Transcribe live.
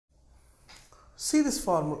See this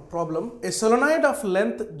problem. A solenoid of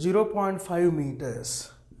length 0.5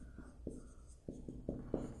 meters.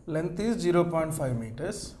 Length is 0.5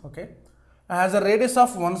 meters. Okay. Has a radius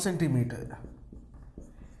of 1 centimeter.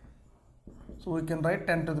 So we can write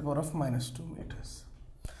 10 to the power of minus 2 meters.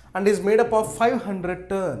 And is made up of 500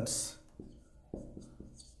 turns.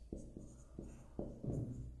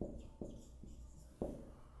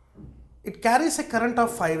 It carries a current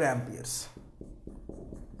of 5 amperes.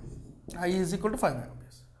 I is equal to 5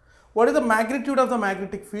 amperes. What is the magnitude of the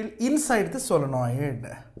magnetic field inside the solenoid?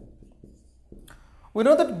 We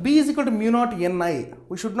know that B is equal to mu naught Ni.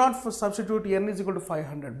 We should not substitute N is equal to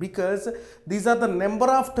 500 because these are the number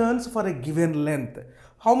of turns for a given length.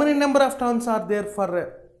 How many number of turns are there for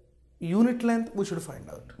a unit length? We should find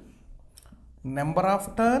out. Number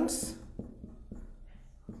of turns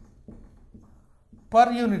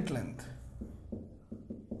per unit length.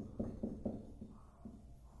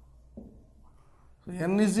 So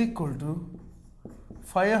N is equal to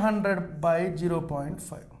 500 by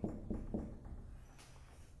 0.5.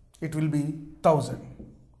 It will be 1000.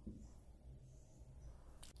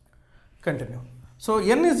 Continue. So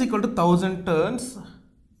N is equal to 1000 turns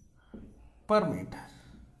per meter.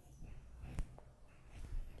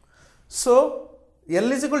 So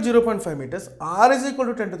L is equal to 0.5 meters, R is equal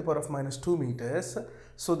to 10 to the power of minus 2 meters.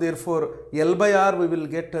 So therefore L by R we will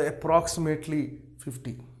get approximately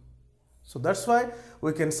 50. So that's why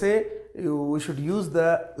we can say we should use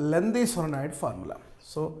the lengthy solenoid formula.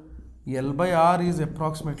 So L by R is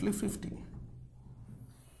approximately 50.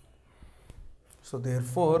 So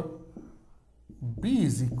therefore B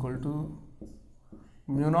is equal to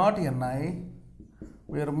mu naught Ni,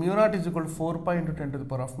 where mu naught is equal to 4 pi into 10 to the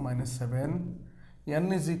power of minus 7.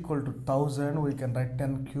 N is equal to 1000, we can write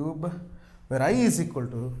 10 cube, where I is equal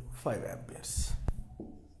to 5 amperes.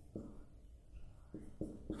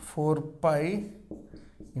 4 pi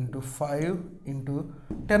into 5 into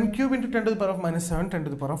 10 cube into 10 to the power of minus 7, 10 to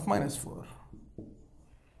the power of minus 4.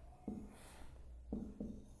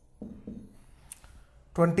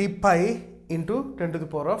 Pi into 10 to the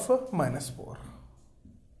power of minus 4.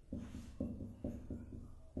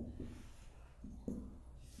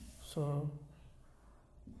 So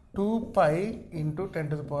 2 pi into 10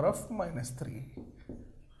 to the power of minus 3.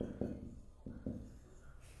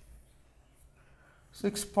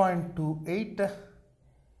 6.28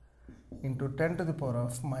 into 10 to the power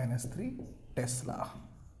of minus 3 Tesla.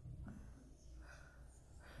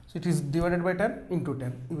 So it is divided by 10 into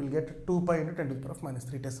 10. You will get 2 pi into 10 to the power of minus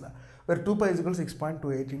 3 Tesla, where 2 pi is equal to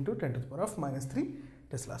 6.28 into 10 to the power of minus 3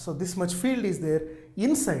 Tesla. So this much field is there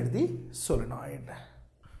inside the solenoid.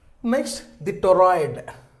 Next, the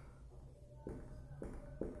toroid.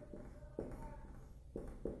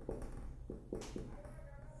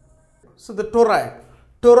 So the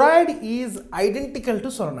toroid is identical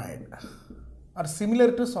to solenoid or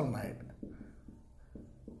similar to solenoid.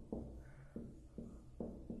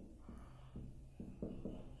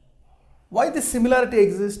 Why this similarity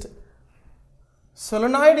exists?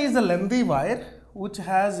 Solenoid is a lengthy wire which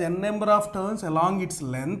has n number of turns along its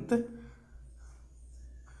length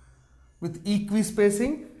with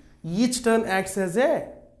equispacing. Each turn acts as a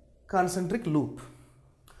concentric loop.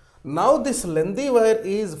 Now this lengthy wire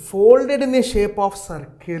is folded in a shape of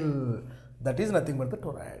circle. That is nothing but the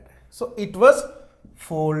toroid. So it was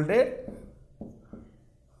folded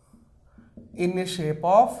in a shape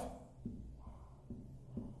of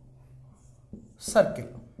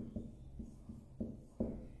circle.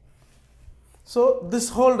 So this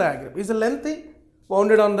whole diagram is a lengthy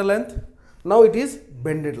bounded on the length. Now it is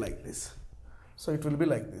bended like this. So it will be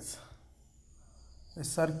like this. A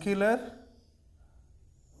circular,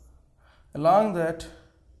 along that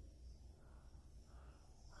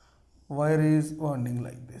wire is wounding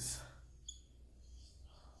like this.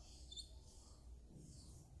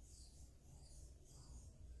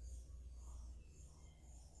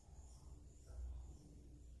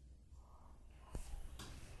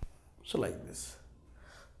 So like this.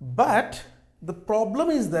 But the problem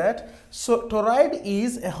is that toroid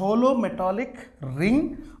is a hollow metallic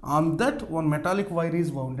ring. On that one metallic wire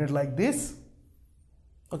is wounded like this.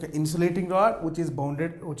 Okay, insulating rod which is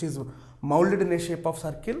molded in a shape of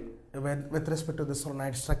circle with respect to the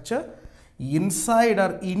solenoid structure. Inside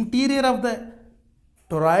or interior of the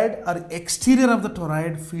toroid or exterior of the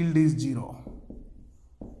toroid, field is 0.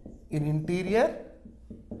 In interior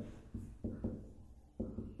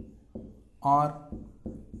or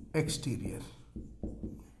exterior.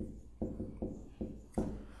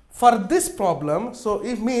 For this problem, so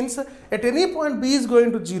it means at any point B is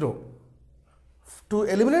going to 0. To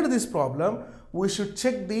eliminate this problem, we should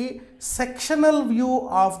check the sectional view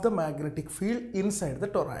of the magnetic field inside the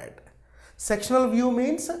toroid. Sectional view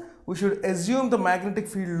means we should assume the magnetic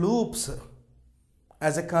field loops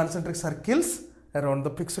as a concentric circles around the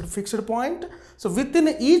fixed point. So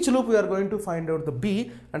within each loop we are going to find out the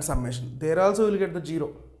B and summation. There also we will get the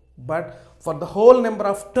 0. But for the whole number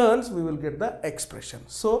of turns we will get the expression.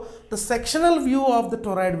 So the sectional view of the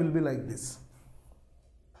toroid will be like this.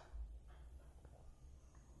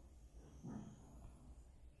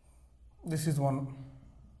 This is one.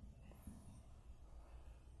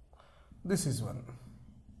 This is one.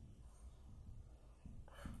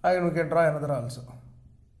 And we can draw another also.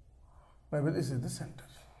 Maybe this is the center.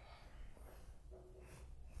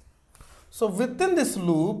 So within this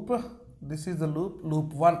loop, this is the loop,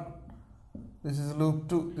 loop 1. This is loop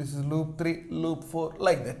 2. This is loop 3, loop 4,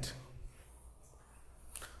 like that.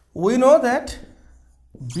 We know that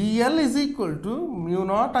BL is equal to mu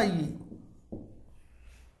naught IE.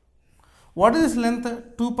 What is this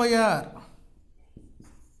length? 2 pi r.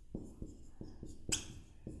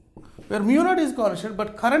 Where mu naught is constant,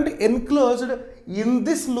 but current enclosed in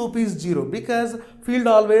this loop is 0 because field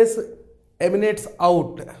always emanates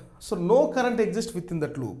out. So no current exists within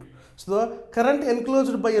that loop. So the current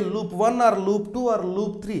enclosed by a loop 1 or loop 2 or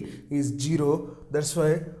loop 3 is 0. That's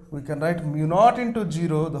why we can write mu naught into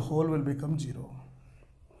 0, the whole will become 0.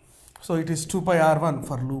 So it is 2 pi r1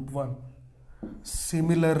 for loop 1.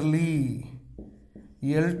 Similarly,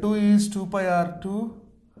 L2 is 2 pi r2,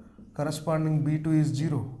 corresponding B2 is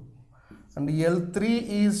 0. And L3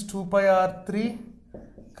 is 2 pi r3,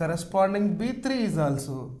 corresponding B3 is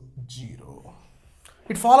also 0.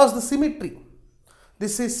 It follows the symmetry.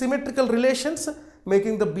 This is symmetrical relations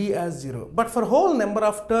making the B as 0. But for whole number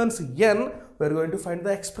of turns n, we are going to find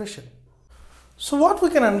the expression. So what we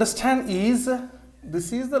can understand is,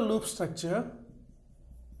 this is the loop structure.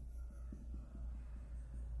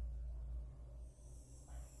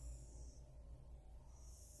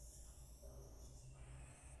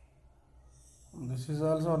 This is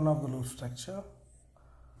also one of the loop structure.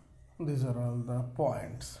 These are all the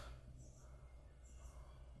points.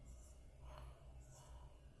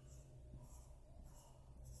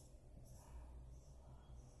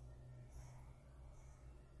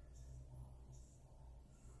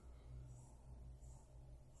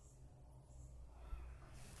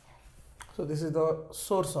 So this is the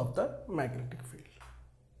source of the magnetic field.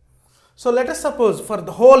 So let us suppose for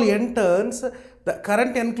the whole n turns, the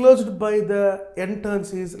current enclosed by the n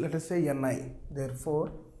turns is, let us say, Ni.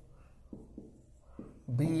 Therefore,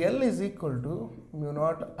 BL is equal to mu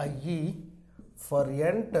naught IE for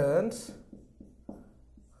n turns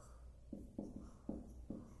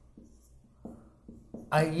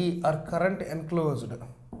IE or current enclosed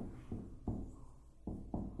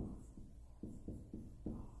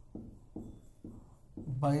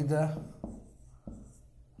by the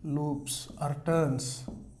loops or turns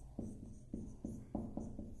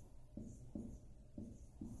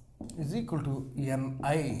is equal to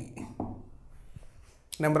Ni,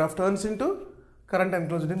 number of turns into current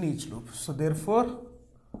enclosed in each loop. So therefore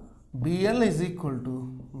BL is equal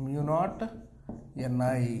to mu naught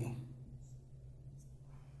Ni.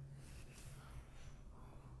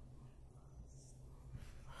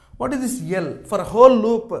 What is this L? For a whole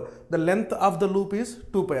loop, the length of the loop is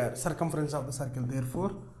 2 pi r, circumference of the circle.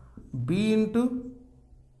 Therefore, B into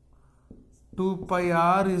 2 pi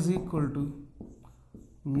r is equal to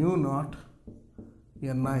mu naught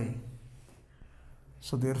Ni.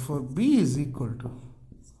 So, therefore, B is equal to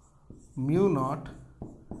mu naught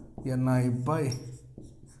Ni by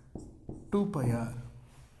 2 pi r.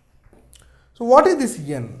 So, what is this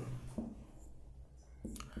N?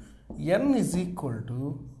 N is equal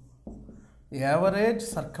to average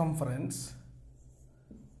circumference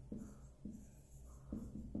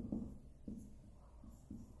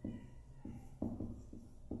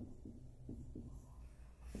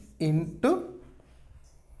into,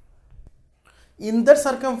 in that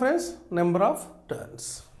circumference, number of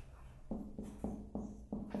turns.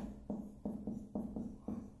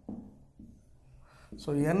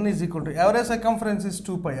 So n is equal to, average circumference is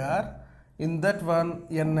 2 pi r, in that one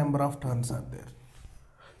n number of turns are there.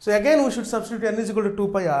 So again we should substitute n is equal to 2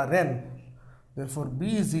 pi r n. Therefore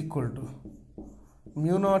B is equal to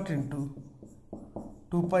mu naught into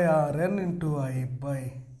 2 pi r n into I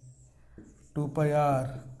by 2 pi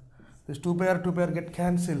r. This 2 pi r get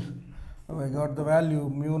cancelled. I got the value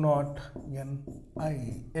mu naught n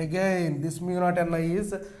I. Again this mu naught n I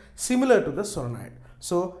is similar to the solenoid.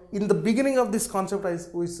 So in the beginning of this concept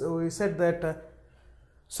we said that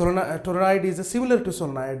toroid is similar to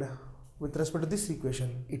solenoid. With respect to this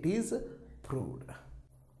equation, it is proved.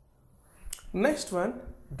 Next one,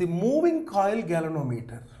 the moving coil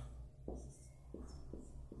galvanometer.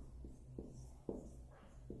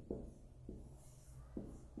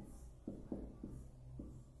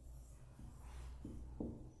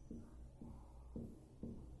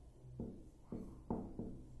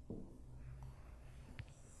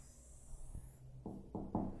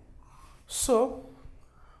 So,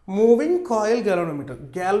 moving coil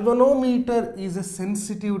galvanometer. Galvanometer is a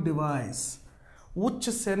sensitive device which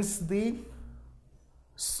senses the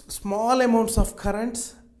small amounts of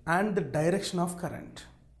currents and the direction of current.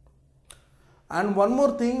 And one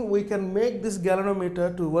more thing, we can make this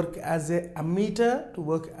galvanometer to work as a ammeter, to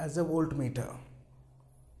work as a voltmeter.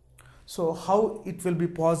 So how it will be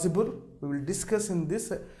possible, we will discuss in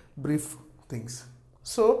this brief things.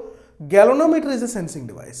 So galvanometer is a sensing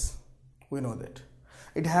device. We know that.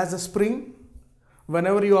 It has a spring.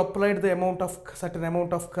 Whenever you applied the certain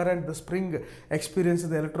amount of current, the spring experiences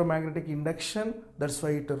the electromagnetic induction. That's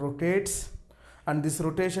why it rotates. And this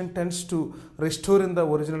rotation tends to restore in the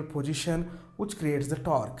original position, which creates the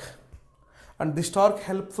torque. And this torque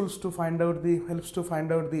helps to find out the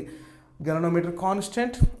galvanometer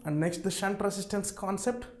constant. And next, the shunt resistance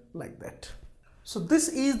concept, like that. So this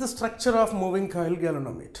is the structure of moving coil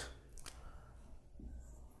galvanometer.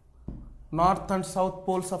 North and south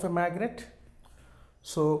poles of a magnet.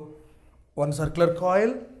 So one circular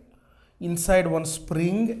coil, inside one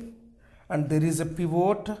spring, and there is a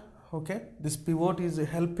pivot. Okay, this pivot is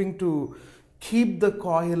helping to keep the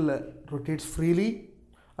coil rotates freely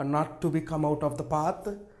and not to come out of the path.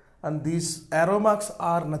 And these arrow marks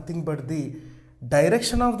are nothing but the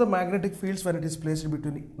direction of the magnetic fields when it is placed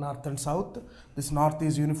between north and south. This north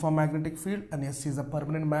is uniform magnetic field and S is a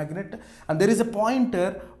permanent magnet, and there is a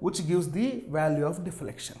pointer which gives the value of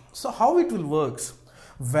deflection. So how it will works?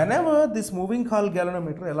 Whenever this moving coil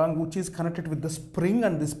galvanometer, along which is connected with the spring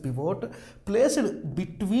and this pivot, placed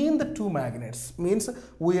between the two magnets, means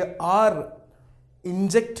we are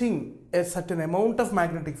injecting a certain amount of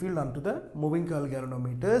magnetic field onto the moving coil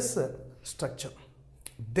galvanometer's structure.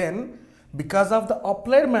 Then because of the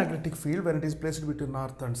applied magnetic field, when it is placed between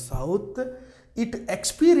north and south, it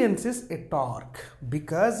experiences a torque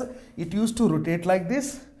because it used to rotate like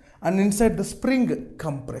this, and inside the spring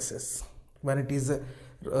compresses. When it is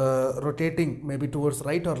rotating maybe towards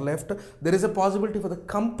right or left, there is a possibility for the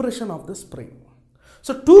compression of the spring.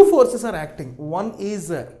 So two forces are acting. One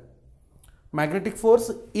is magnetic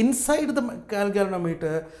force inside the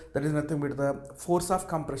galvanometer, that is nothing but the force of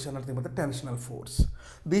compression, nothing but the tensional force.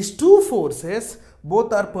 These two forces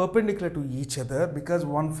both are perpendicular to each other because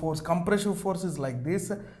one force, compressive force, is like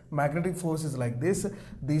this, magnetic force is like this.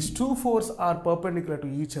 These two forces are perpendicular to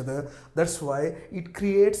each other. That's why it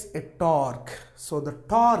creates a torque. So the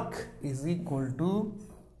torque is equal to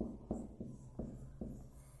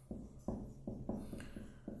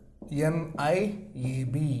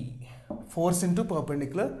NIAB. Force into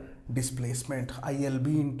perpendicular displacement, ILB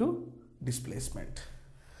into displacement.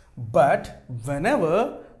 But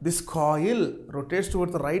whenever this coil rotates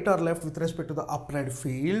towards the right or left with respect to the applied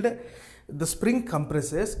field, the spring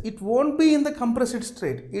compresses. It won't be in the compressed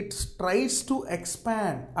state. It tries to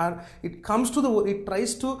expand, or it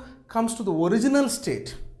tries to come to the original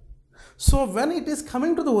state. So when it is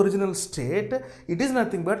coming to the original state, it is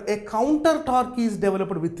nothing but a counter torque is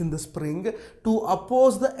developed within the spring to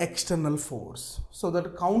oppose the external force. So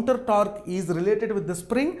that counter torque is related with the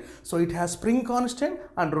spring. So it has spring constant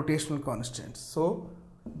and rotational constant. So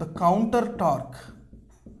the counter torque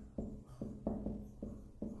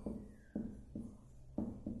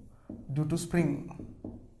due to spring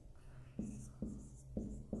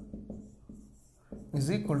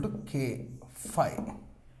is equal to K phi.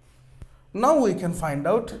 Now we can find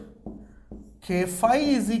out K phi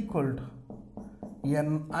is equal to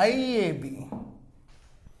NIAB.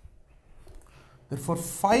 Therefore,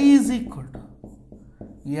 phi is equal to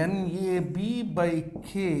NAB by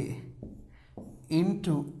K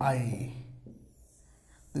into I.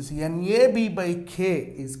 This NAB by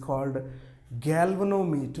K is called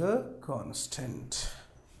galvanometer constant.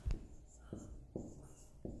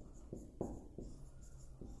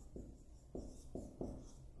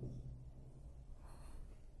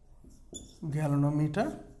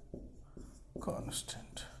 Galvanometer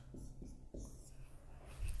constant.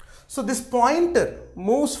 So this pointer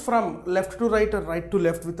moves from left to right or right to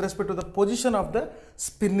left with respect to the position of the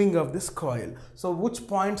spinning of this coil. So which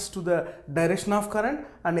points to the direction of current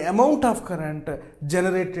and amount of current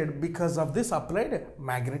generated because of this applied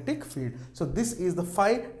magnetic field. So this is the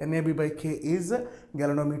phi, NAB by K is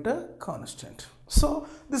galvanometer constant. So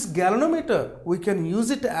this galvanometer, we can use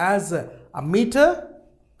it as a meter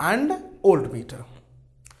and voltmeter.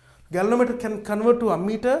 Galvanometer can convert to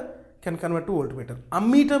ammeter, can convert to voltmeter.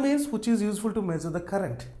 Ammeter means which is useful to measure the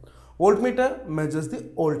current. Voltmeter measures the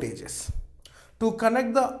voltages. To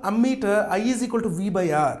connect the ammeter, I is equal to V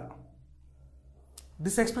by R.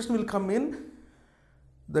 This expression will come in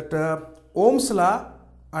that Ohm's law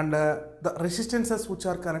and the resistances which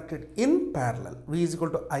are connected in parallel. V is equal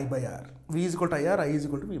to I by R. V is equal to IR, I is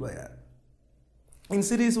equal to V by R. In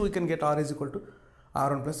series, we can get R is equal to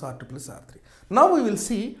R1 plus R2 plus R3. Now we will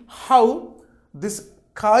see how this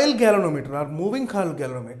coil galvanometer or moving coil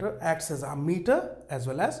galvanometer acts as ammeter as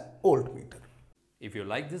well as voltmeter. If you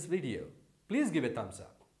like this video, please give a thumbs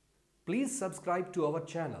up. Please subscribe to our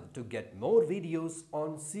channel to get more videos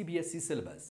on CBSE syllabus.